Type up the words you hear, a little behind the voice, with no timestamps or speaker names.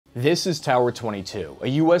This is Tower 22, a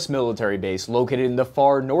US military base located in the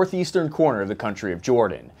far northeastern corner of the country of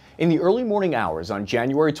Jordan. In the early morning hours on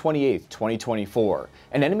January 28, 2024,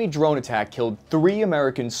 an enemy drone attack killed 3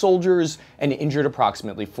 American soldiers and injured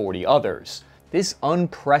approximately 40 others. This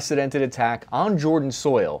unprecedented attack on Jordan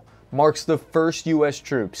soil marks the first US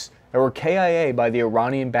troops that were KIA by the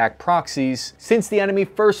Iranian-backed proxies since the enemy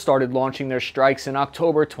first started launching their strikes in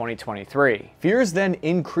October 2023. Fears then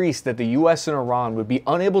increased that the US and Iran would be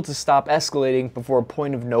unable to stop escalating before a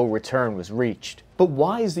point of no return was reached. But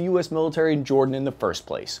why is the US military in Jordan in the first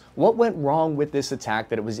place? What went wrong with this attack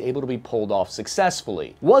that it was able to be pulled off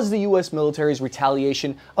successfully? Was the US military's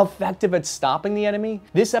retaliation effective at stopping the enemy?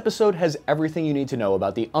 This episode has everything you need to know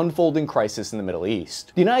about the unfolding crisis in the Middle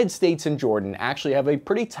East. The United States and Jordan actually have a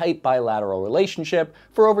pretty tight bilateral relationship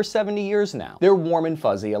for over 70 years now. Their warm and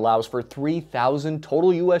fuzzy allows for 3,000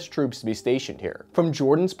 total US troops to be stationed here. From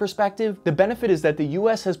Jordan's perspective, the benefit is that the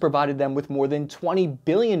US has provided them with more than $20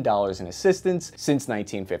 billion in assistance since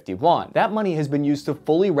 1951. That money has been used to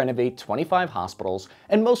fully renovate 25 hospitals,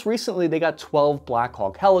 and most recently they got 12 Black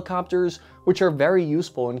Hawk helicopters, which are very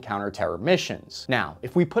useful in counter-terror missions. Now,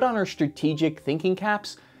 if we put on our strategic thinking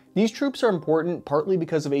caps, these troops are important partly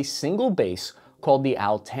because of a single base called the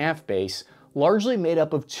al-tanf base, largely made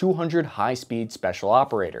up of 200 high-speed special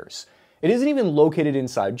operators. It isn't even located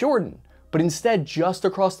inside Jordan, but instead just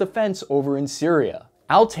across the fence over in Syria.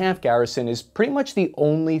 Al-Tanf garrison is pretty much the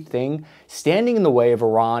only thing standing in the way of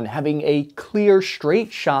Iran having a clear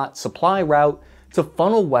straight shot supply route to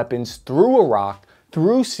funnel weapons through Iraq,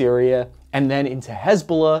 through Syria, and then into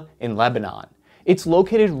Hezbollah in Lebanon. It's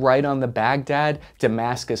located right on the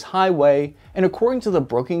Baghdad-Damascus highway, and according to the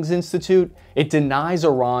Brookings Institute, it denies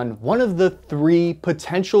Iran one of the 3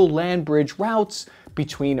 potential land bridge routes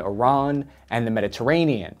between Iran and the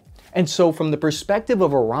Mediterranean. And so from the perspective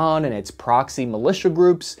of Iran and its proxy militia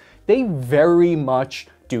groups, they very much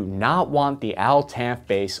do not want the al-Tanf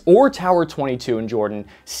base or Tower 22 in Jordan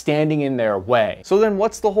standing in their way. So then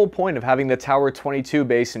what's the whole point of having the Tower 22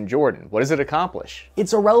 base in Jordan? What does it accomplish?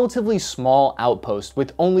 It's a relatively small outpost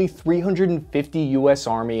with only 350 US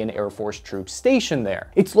Army and Air Force troops stationed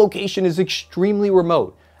there. Its location is extremely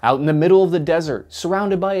remote, out in the middle of the desert,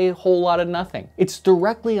 surrounded by a whole lot of nothing. It's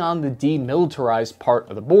directly on the demilitarized part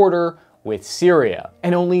of the border with Syria,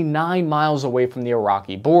 and only 9 miles away from the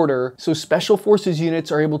Iraqi border, so special forces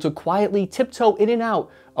units are able to quietly tiptoe in and out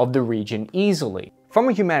of the region easily. From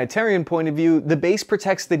a humanitarian point of view, the base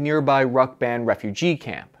protects the nearby Raqban refugee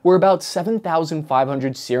camp, where about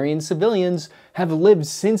 7,500 Syrian civilians have lived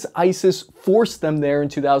since ISIS forced them there in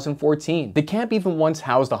 2014. The camp even once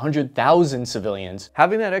housed 100,000 civilians.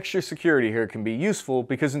 Having that extra security here can be useful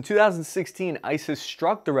because in 2016, ISIS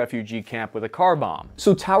struck the refugee camp with a car bomb.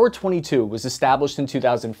 So Tower 22 was established in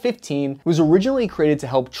 2015, was originally created to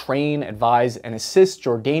help train, advise, and assist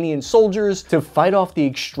Jordanian soldiers to fight off the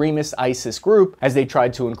extremist ISIS group as they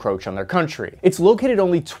tried to encroach on their country. It's located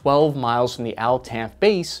only 12 miles from the al-Tanf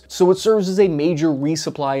base, so it serves as a major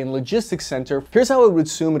resupply and logistics center. Here's how I would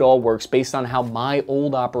assume it all works based on how my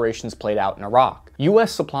old operations played out in Iraq.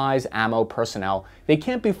 US supplies, ammo, personnel, they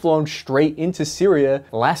can't be flown straight into Syria.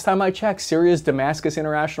 Last time I checked, Syria's Damascus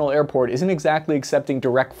International Airport isn't exactly accepting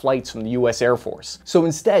direct flights from the US Air Force. So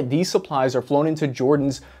instead, these supplies are flown into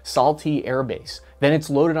Jordan's Salti Air Base. Then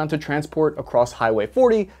it's loaded onto transport across Highway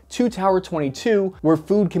 40 to Tower 22, where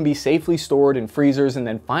food can be safely stored in freezers, and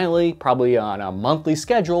then finally, probably on a monthly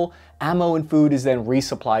schedule, ammo and food is then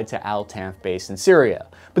resupplied to al-Tanf base in Syria.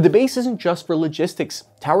 But the base isn't just for logistics.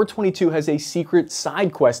 Tower 22 has a secret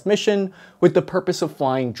side quest mission with the purpose of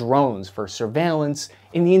flying drones for surveillance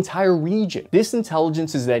in the entire region. This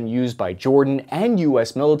intelligence is then used by Jordan and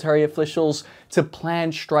US military officials to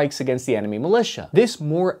plan strikes against the enemy militia. This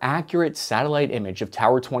more accurate satellite image of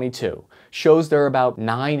Tower 22 shows there are about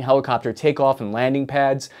 9 helicopter takeoff and landing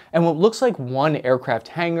pads and what looks like 1 aircraft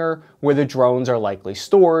hangar where the drones are likely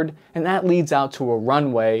stored, and that leads out to a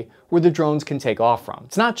runway where the drones can take off from.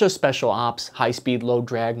 It's not just special ops, high-speed,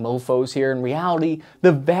 low-drag mofos here. In reality,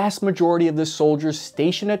 the vast majority of the soldiers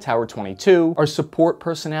stationed at Tower 22 are support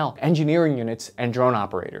personnel, engineering units, and drone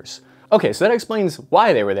operators. Okay, so that explains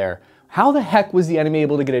why they were there. How the heck was the enemy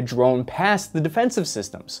able to get a drone past the defensive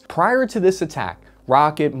systems? Prior to this attack,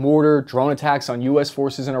 rocket, mortar, drone attacks on US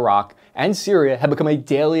forces in Iraq and Syria had become a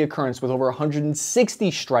daily occurrence with over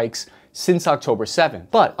 160 strikes since October 7th.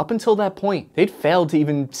 But up until that point, they'd failed to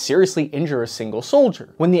even seriously injure a single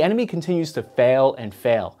soldier. When the enemy continues to fail and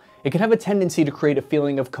fail, it can have a tendency to create a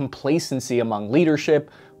feeling of complacency among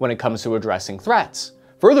leadership when it comes to addressing threats.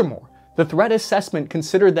 Furthermore, The threat assessment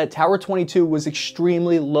considered that Tower 22 was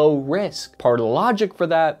extremely low risk. Part of the logic for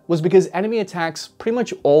that was because enemy attacks pretty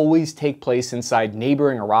much always take place inside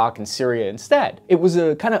neighboring Iraq and Syria instead. It was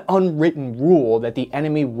a kind of unwritten rule that the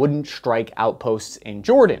enemy wouldn't strike outposts in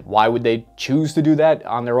Jordan. Why would they choose to do that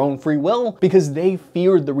on their own free will? Because they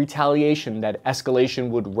feared the retaliation that escalation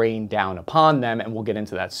would rain down upon them, and we'll get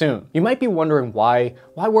into that soon. You might be wondering why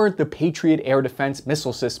weren't the Patriot air defense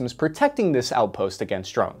missile systems protecting this outpost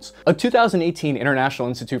against drones? A 2018 International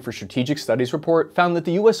Institute for Strategic Studies report found that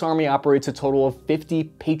the US Army operates a total of 50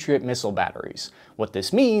 Patriot missile batteries. What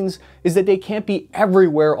this means is that they can't be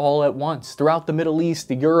everywhere all at once throughout the Middle East,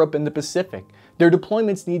 Europe, and the Pacific. Their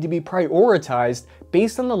deployments need to be prioritized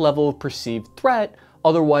based on the level of perceived threat.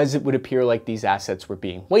 Otherwise, it would appear like these assets were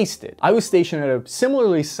being wasted. I was stationed at a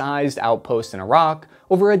similarly sized outpost in Iraq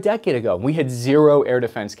over a decade ago. We had zero air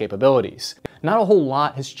defense capabilities. Not a whole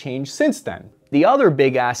lot has changed since then. The other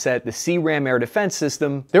big asset, the CRAM air defense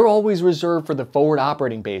system, they're always reserved for the forward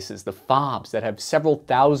operating bases, the FOBs, that have several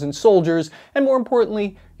thousand soldiers, and more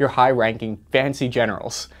importantly, your high-ranking fancy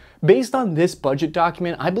generals. Based on this budget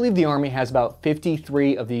document, I believe the Army has about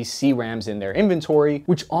 53 of these CRAMs in their inventory,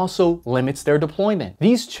 which also limits their deployment.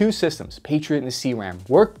 These two systems, Patriot and the CRAM,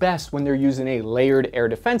 work best when they're using a layered air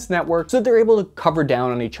defense network so that they're able to cover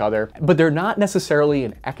down on each other, but they're not necessarily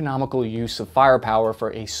an economical use of firepower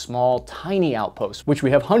for a small, tiny outpost, which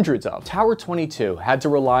we have hundreds of. Tower 22 had to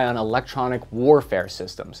rely on electronic warfare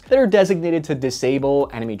systems that are designated to disable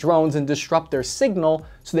enemy drones and disrupt their signal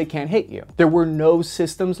so they can't hit you. There were no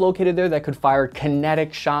systems located there that could fire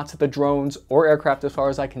kinetic shots at the drones or aircraft as far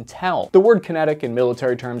as I can tell. The word kinetic in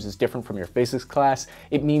military terms is different from your physics class.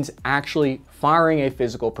 It means actually firing a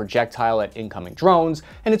physical projectile at incoming drones,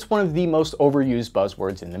 and it's one of the most overused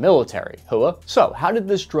buzzwords in the military. Hua. So how did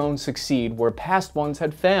this drone succeed where past ones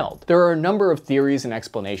had failed? There are a number of theories and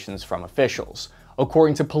explanations from officials.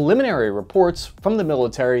 According to preliminary reports from the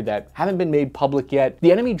military that haven't been made public yet,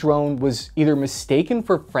 the enemy drone was either mistaken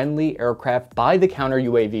for friendly aircraft by the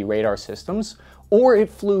counter-UAV radar systems, or it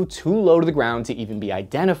flew too low to the ground to even be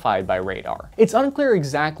identified by radar. It's unclear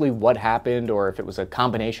exactly what happened or if it was a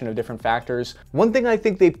combination of different factors. One thing I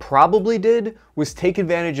think they probably did was take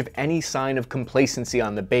advantage of any sign of complacency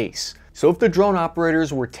on the base. So if the drone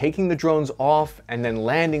operators were taking the drones off and then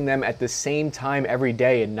landing them at the same time every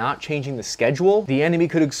day and not changing the schedule, the enemy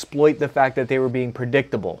could exploit the fact that they were being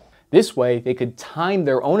predictable. This way, they could time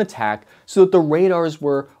their own attack so that the radars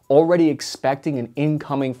were already expecting an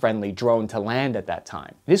incoming friendly drone to land at that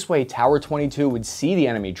time. This way, Tower 22 would see the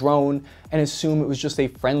enemy drone and assume it was just a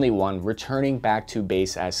friendly one returning back to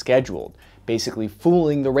base as scheduled, basically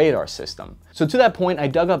fooling the radar system. So to that point, I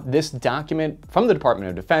dug up this document from the Department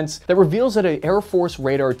of Defense that reveals that an Air Force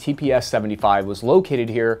radar TPS-75 was located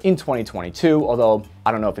here in 2022, although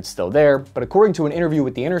I don't know if it's still there, but according to an interview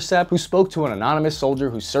with The Intercept, who spoke to an anonymous soldier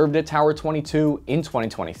who served at Tower 22 in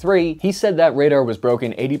 2023, he said that radar was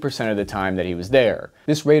broken 80% of the time that he was there.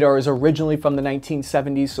 This radar is originally from the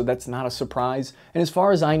 1970s, so that's not a surprise, and as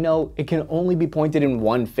far as I know, it can only be pointed in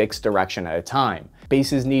one fixed direction at a time.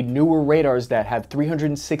 Bases need newer radars that have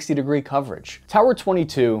 360-degree coverage. Tower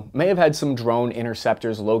 22 may have had some drone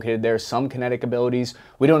interceptors located there, some kinetic abilities,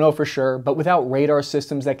 we don't know for sure, but without radar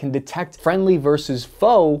systems that can detect friendly versus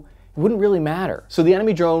foe, it wouldn't really matter. So the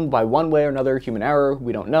enemy drone, by one way or another, human error,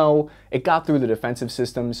 we don't know, it got through the defensive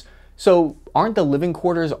systems. So aren't the living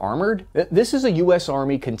quarters armored? This is a US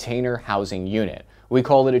Army container housing unit. We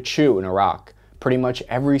call it a CHU in Iraq. Pretty much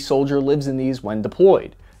every soldier lives in these when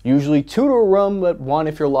deployed. Usually 2 to a room, but 1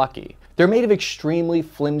 if you're lucky. They're made of extremely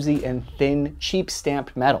flimsy and thin, cheap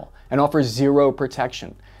stamped metal and offer zero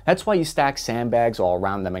protection. That's why you stack sandbags all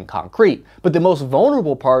around them in concrete. But the most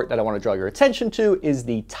vulnerable part that I want to draw your attention to is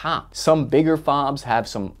the top. Some bigger FOBs have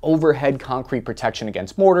some overhead concrete protection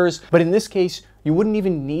against mortars, but in this case, you wouldn't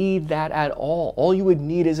even need that at all. All you would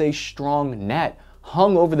need is a strong net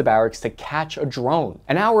hung over the barracks to catch a drone.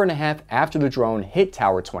 An hour and a half after the drone hit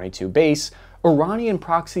Tower 22 base, Iranian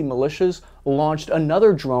proxy militias launched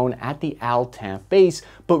another drone at the al-tanf base,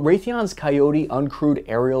 but Raytheon's Coyote uncrewed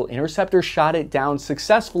aerial interceptor shot it down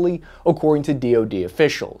successfully, according to DoD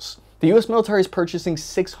officials. The US military is purchasing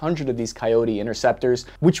 600 of these Coyote interceptors,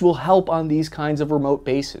 which will help on these kinds of remote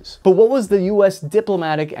bases. But what was the US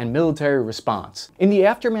diplomatic and military response? In the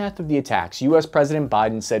aftermath of the attacks, US President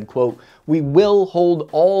Biden said, quote, "We will hold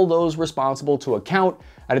all those responsible to account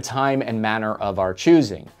at a time and manner of our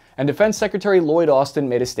choosing." And Defense Secretary Lloyd Austin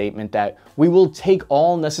made a statement that we will take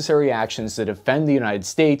all necessary actions to defend the United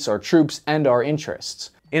States, our troops, and our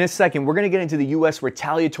interests. In a second, we're going to get into the US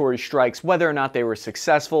retaliatory strikes, whether or not they were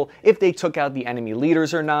successful, if they took out the enemy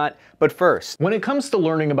leaders or not. But first, when it comes to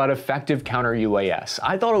learning about effective counter-UAS,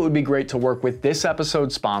 I thought it would be great to work with this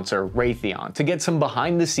episode's sponsor, Raytheon, to get some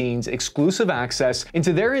behind-the-scenes exclusive access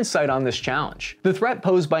into their insight on this challenge. The threat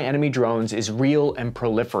posed by enemy drones is real and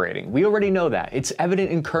proliferating. We already know that. It's evident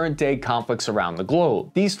in current-day conflicts around the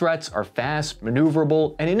globe. These threats are fast,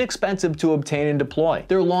 maneuverable, and inexpensive to obtain and deploy.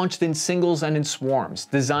 They're launched in singles and in swarms,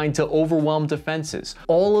 designed to overwhelm defenses.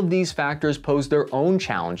 All of these factors pose their own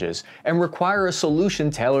challenges and require a solution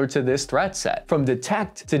tailored to this threat set, from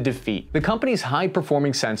detect to defeat. The company's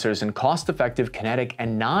high-performing sensors and cost-effective kinetic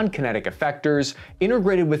and non-kinetic effectors,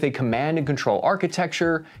 integrated with a command and control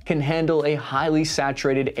architecture, can handle a highly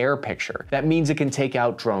saturated air picture. That means it can take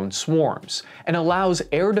out drone swarms, and allows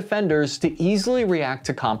air defenders to easily react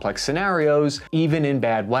to complex scenarios, even in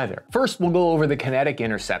bad weather. First, we'll go over the kinetic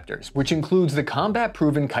interceptors, which includes the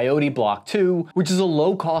combat-proven Coyote Block 2, which is a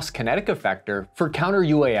low-cost kinetic effector for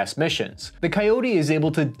counter-UAS missions. The Coyote is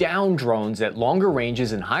able to down drones at longer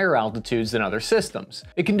ranges and higher altitudes than other systems.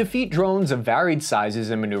 It can defeat drones of varied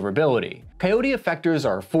sizes and maneuverability. Coyote effectors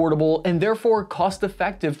are affordable and therefore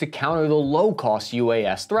cost-effective to counter the low-cost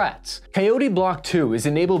UAS threats. Coyote Block 2 is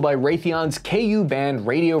enabled by Raytheon's Ku-band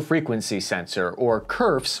radio frequency sensor, or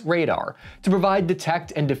CRFS radar, to provide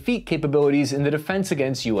detect and defeat capabilities in the defense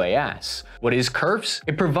against UAS. What is CRFS?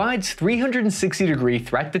 It provides 360-degree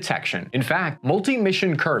threat detection. In fact,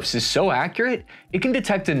 multi-mission CRFS is so accurate, it can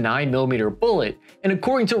detect a 9mm bullet, and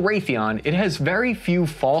according to Raytheon, it has very few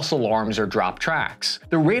false alarms or drop tracks.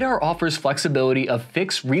 The radar offers flexibility of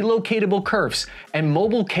fixed relocatable CRFS and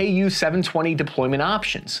mobile Ku-720 deployment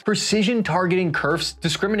options. Precision targeting CRFS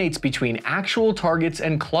discriminates between actual targets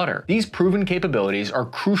and clutter. These proven capabilities are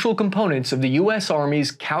crucial components of the US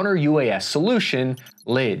Army's counter-UAS solution,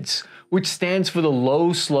 LIDS, which stands for the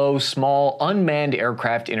Low, Slow, Small, Unmanned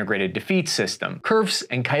Aircraft Integrated Defeat System. CRFS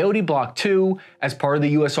and Coyote Block 2, as part of the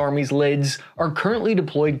US Army's LIDS, are currently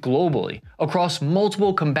deployed globally across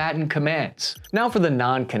multiple combatant commands. Now for the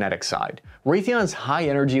non-kinetic side. Raytheon's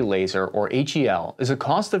high-energy laser, or HEL, is a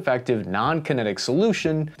cost-effective non-kinetic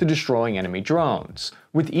solution to destroying enemy drones.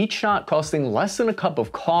 With each shot costing less than a cup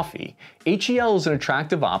of coffee, HEL is an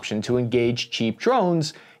attractive option to engage cheap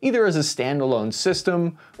drones, either as a standalone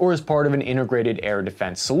system or as part of an integrated air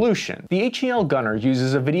defense solution. The HEL gunner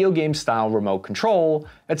uses a video game-style remote control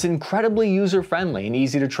that's incredibly user-friendly and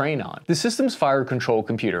easy to train on. The system's fire control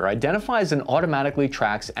computer identifies and automatically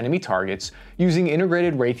tracks enemy targets using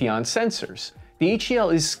integrated Raytheon sensors. The HEL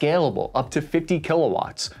is scalable up to 50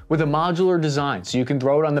 kilowatts with a modular design, so you can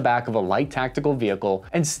throw it on the back of a light tactical vehicle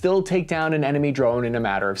and still take down an enemy drone in a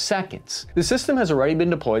matter of seconds. The system has already been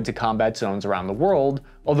deployed to combat zones around the world,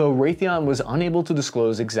 although Raytheon was unable to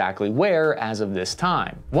disclose exactly where as of this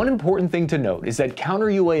time. One important thing to note is that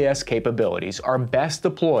counter-UAS capabilities are best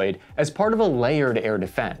deployed as part of a layered air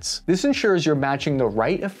defense. This ensures you're matching the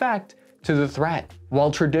right effect to the threat.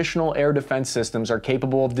 While traditional air defense systems are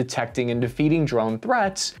capable of detecting and defeating drone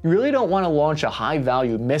threats, you really don't want to launch a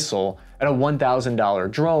high-value missile at a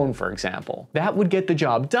 $1,000 drone, for example. That would get the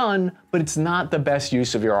job done, but it's not the best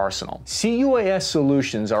use of your arsenal. CUAS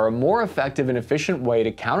solutions are a more effective and efficient way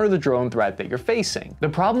to counter the drone threat that you're facing. The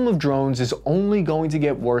problem of drones is only going to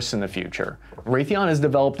get worse in the future. Raytheon has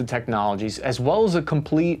developed the technologies as well as a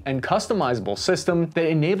complete and customizable system that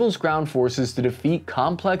enables ground forces to defeat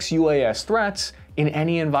complex UAS threats in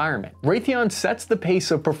any environment. Raytheon sets the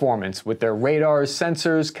pace of performance with their radars,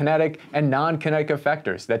 sensors, kinetic, and non-kinetic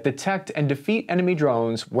effectors that detect and defeat enemy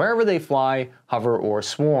drones wherever they fly, hover, or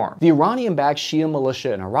swarm. The Iranian-backed Shia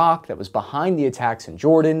militia in Iraq that was behind the attacks in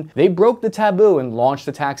Jordan, they broke the taboo and launched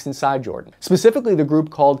attacks inside Jordan. Specifically, the group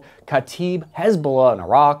called Kataib Hezbollah in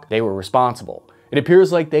Iraq, they were responsible. It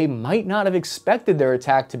appears like they might not have expected their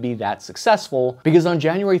attack to be that successful, because on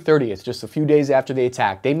January 30th, just a few days after the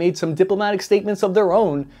attack, they made some diplomatic statements of their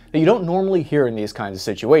own that you don't normally hear in these kinds of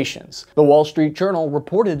situations. The Wall Street Journal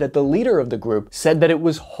reported that the leader of the group said that it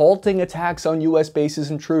was halting attacks on US bases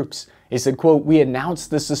and troops. He said, quote, "We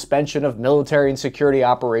announced the suspension of military and security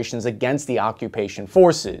operations against the occupation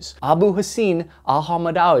forces." Abu Hassan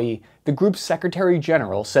al-Hamadawi, the group's Secretary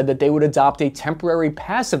General, said that they would adopt a temporary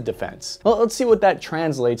passive defense. Well, let's see what that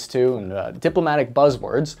translates to in diplomatic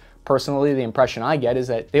buzzwords. Personally, the impression I get is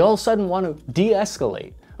that they all of a sudden want to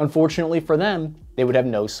de-escalate. Unfortunately for them, they would have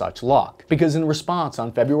no such luck, because in response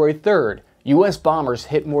on February 3rd, US bombers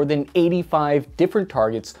hit more than 85 different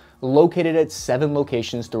targets located at 7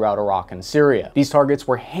 locations throughout Iraq and Syria. These targets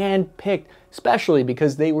were hand-picked, especially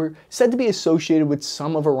because they were said to be associated with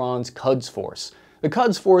some of Iran's Quds Force. The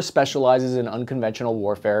Quds Force specializes in unconventional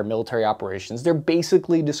warfare, military operations. They're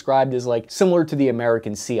basically described as like similar to the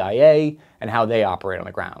American CIA and how they operate on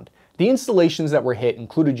the ground. The installations that were hit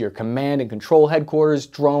included your command and control headquarters,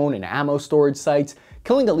 drone and ammo storage sites,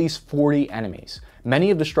 killing at least 40 enemies.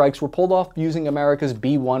 Many of the strikes were pulled off using America's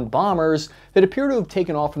B-1 bombers that appear to have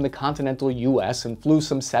taken off from the continental US and flew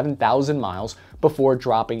some 7,000 miles before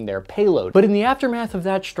dropping their payload. But in the aftermath of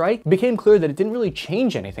that strike, it became clear that it didn't really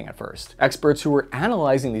change anything at first. Experts who were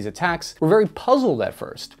analyzing these attacks were very puzzled at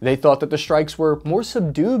first. They thought that the strikes were more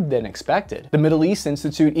subdued than expected. The Middle East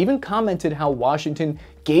Institute even commented how Washington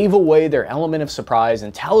gave away their element of surprise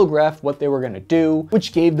and telegraphed what they were going to do,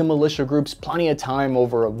 which gave the militia groups plenty of time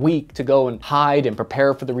over a week to go and hide and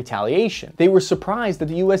prepare for the retaliation. They were surprised that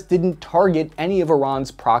the US didn't target any of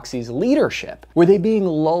Iran's proxies' leadership. Were they being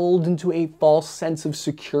lulled into a false sense of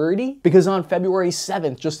security? Because on February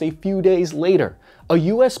 7th, just a few days later, a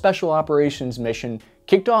US Special Operations mission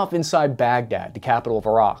kicked off inside Baghdad, the capital of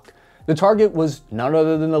Iraq. The target was none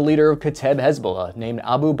other than the leader of Kataib Hezbollah, named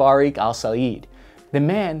Abu Barik al-Said, the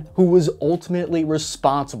man who was ultimately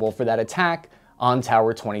responsible for that attack on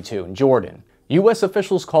Tower 22 in Jordan. US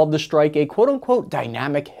officials called the strike a quote-unquote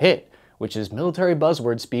dynamic hit, which is military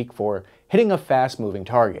buzzword speak for hitting a fast-moving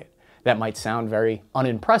target. That might sound very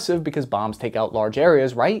unimpressive because bombs take out large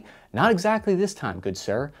areas, right? Not exactly this time, good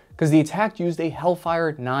sir, because the attack used a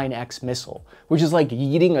Hellfire 9X missile, which is like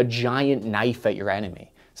yeeting a giant knife at your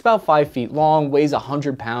enemy. It's about 5 feet long, weighs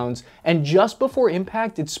 100 pounds, and just before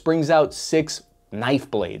impact, it springs out 6 knife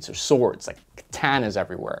blades or swords, like katanas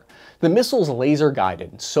everywhere. The missile's laser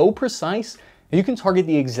guided, so precise that you can target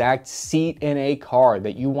the exact seat in a car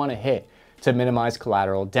that you want to hit to minimize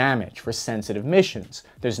collateral damage for sensitive missions.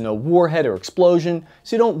 There's no warhead or explosion,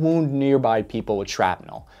 so you don't wound nearby people with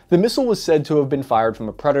shrapnel. The missile was said to have been fired from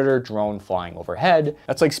a Predator drone flying overhead.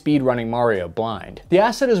 That's like speedrunning Mario blind. The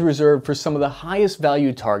asset is reserved for some of the highest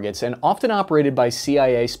valued targets and often operated by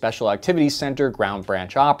CIA Special Activities Center ground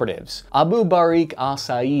branch operatives. Abu Barik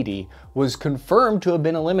al-Saidi was confirmed to have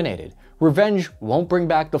been eliminated. Revenge won't bring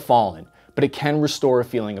back the fallen, but it can restore a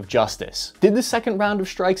feeling of justice. Did the second round of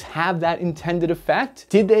strikes have that intended effect?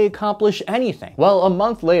 Did they accomplish anything? Well, a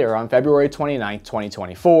month later, on February 29,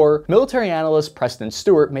 2024, military analyst Preston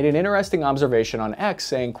Stewart made an interesting observation on X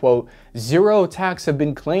saying, quote, "0 attacks have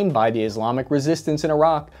been claimed by the Islamic resistance in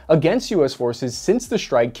Iraq against US forces since the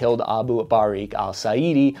strike killed Abu Barik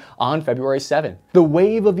al-Saidi on February 7. The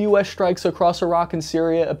wave of US strikes across Iraq and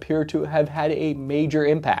Syria appear to have had a major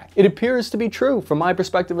impact. It appears to be true, from my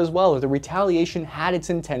perspective as well, that the retaliation had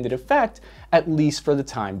its intended effect, at least for the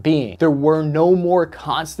time being. There were no more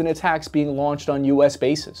constant attacks being launched on US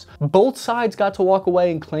bases. Both sides got to walk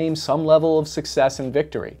away and claim some level of success and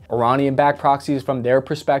victory. Iranian-backed proxies from their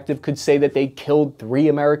perspective could say that they killed 3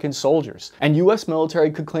 American soldiers, and US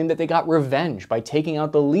military could claim that they got revenge by taking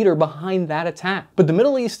out the leader behind that attack. But the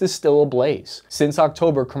Middle East is still ablaze. Since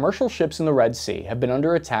October, commercial ships in the Red Sea have been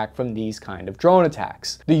under attack from these kind of drone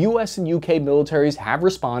attacks. The US and UK militaries have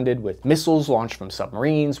responded with missiles launched from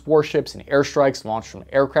submarines, warships, and airstrikes launched from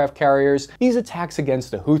aircraft carriers. These attacks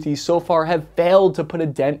against the Houthis so far have failed to put a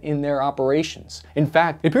dent in their operations. In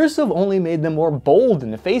fact, it appears to have only made them more bold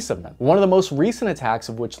in the face of them. One of the most recent attacks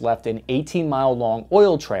of which left an 18-mile-long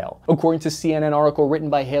oil trail. According to CNN article written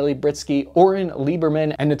by Haley Britsky, Oren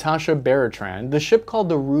Lieberman, and Natasha Bertrand, the ship called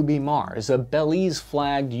the Ruby Mar is a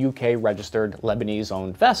Belize-flagged, UK-registered,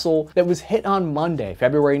 Lebanese-owned vessel that was hit on Monday,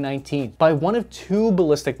 February 19th, by one of 2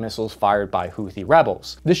 ballistic missiles fired by Houthi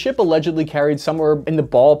rebels. The ship allegedly carried somewhere in the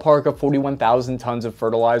ballpark of 41,000 tons of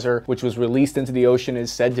fertilizer, which was released into the ocean and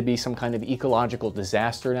is said to be some kind of ecological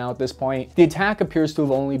disaster now at this point. The attack appears to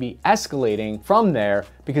have only been escalating from there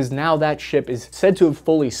because now that ship is said to have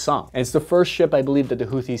fully sunk. And it's the first ship, I believe, that the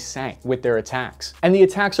Houthis sank with their attacks. And the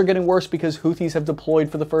attacks are getting worse because Houthis have deployed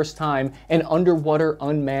for the first time an underwater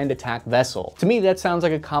unmanned attack vessel. To me, that sounds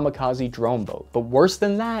like a kamikaze drone boat. But worse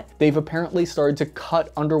than that, they've apparently started to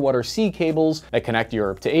cut underwater sea cables that connect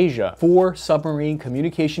Europe to Asia. 4 submarine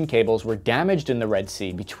communication cables were damaged in the Red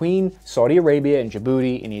Sea between Saudi Arabia and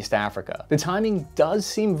Djibouti in East Africa. The timing does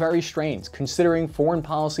seem very strange, considering foreign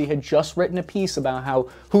policy had just written a piece about how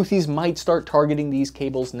Houthis might start targeting these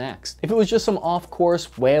cables next. If it was just some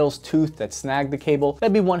off-course whale's tooth that snagged the cable,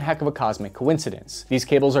 that'd be one heck of a cosmic coincidence. These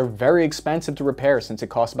cables are very expensive to repair since it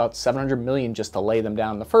costs about $700 million just to lay them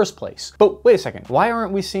down in the first place. But wait a second, why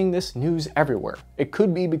aren't we seeing this news everywhere? It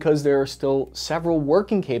could be because there are still several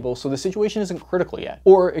working cables, so the situation situation isn't critical yet.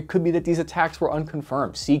 Or it could be that these attacks were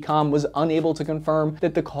unconfirmed. CECOM was unable to confirm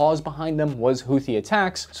that the cause behind them was Houthi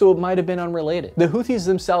attacks, so it might have been unrelated. The Houthis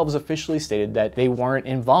themselves officially stated that they weren't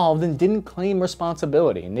involved and didn't claim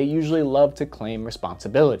responsibility, and they usually love to claim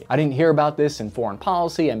responsibility. I didn't hear about this in Foreign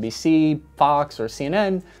Policy, NBC, Fox, or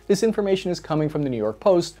CNN. This information is coming from the New York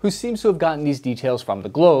Post, who seems to have gotten these details from the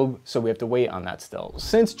Globe, so we have to wait on that still.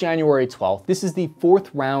 Since January 12th, this is the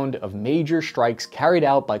fourth round of major strikes carried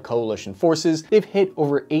out by coalition forces. They've hit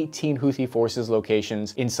over 18 Houthi forces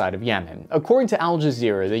locations inside of Yemen. According to Al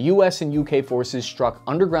Jazeera, the US and UK forces struck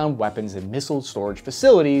underground weapons and missile storage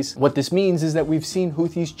facilities. What this means is that we've seen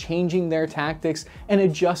Houthis changing their tactics and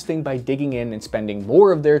adjusting by digging in and spending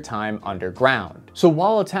more of their time underground. So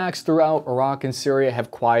while attacks throughout Iraq and Syria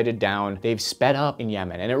have quieted down, they've sped up in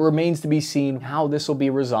Yemen, and it remains to be seen how this will be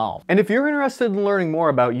resolved. And if you're interested in learning more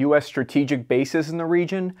about US strategic bases in the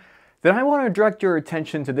region, then I want to direct your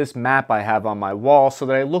attention to this map I have on my wall so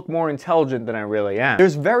that I look more intelligent than I really am.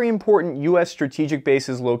 There's very important US strategic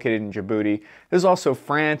bases located in Djibouti. There's also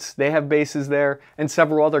France, they have bases there, and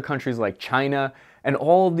several other countries like China. And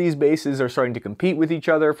all of these bases are starting to compete with each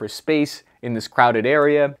other for space in this crowded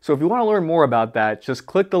area. So if you want to learn more about that, just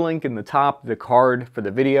click the link in the top, the card for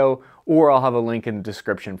the video, or I'll have a link in the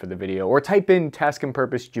description for the video, or type in Task and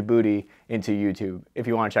Purpose Djibouti into YouTube if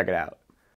you want to check it out.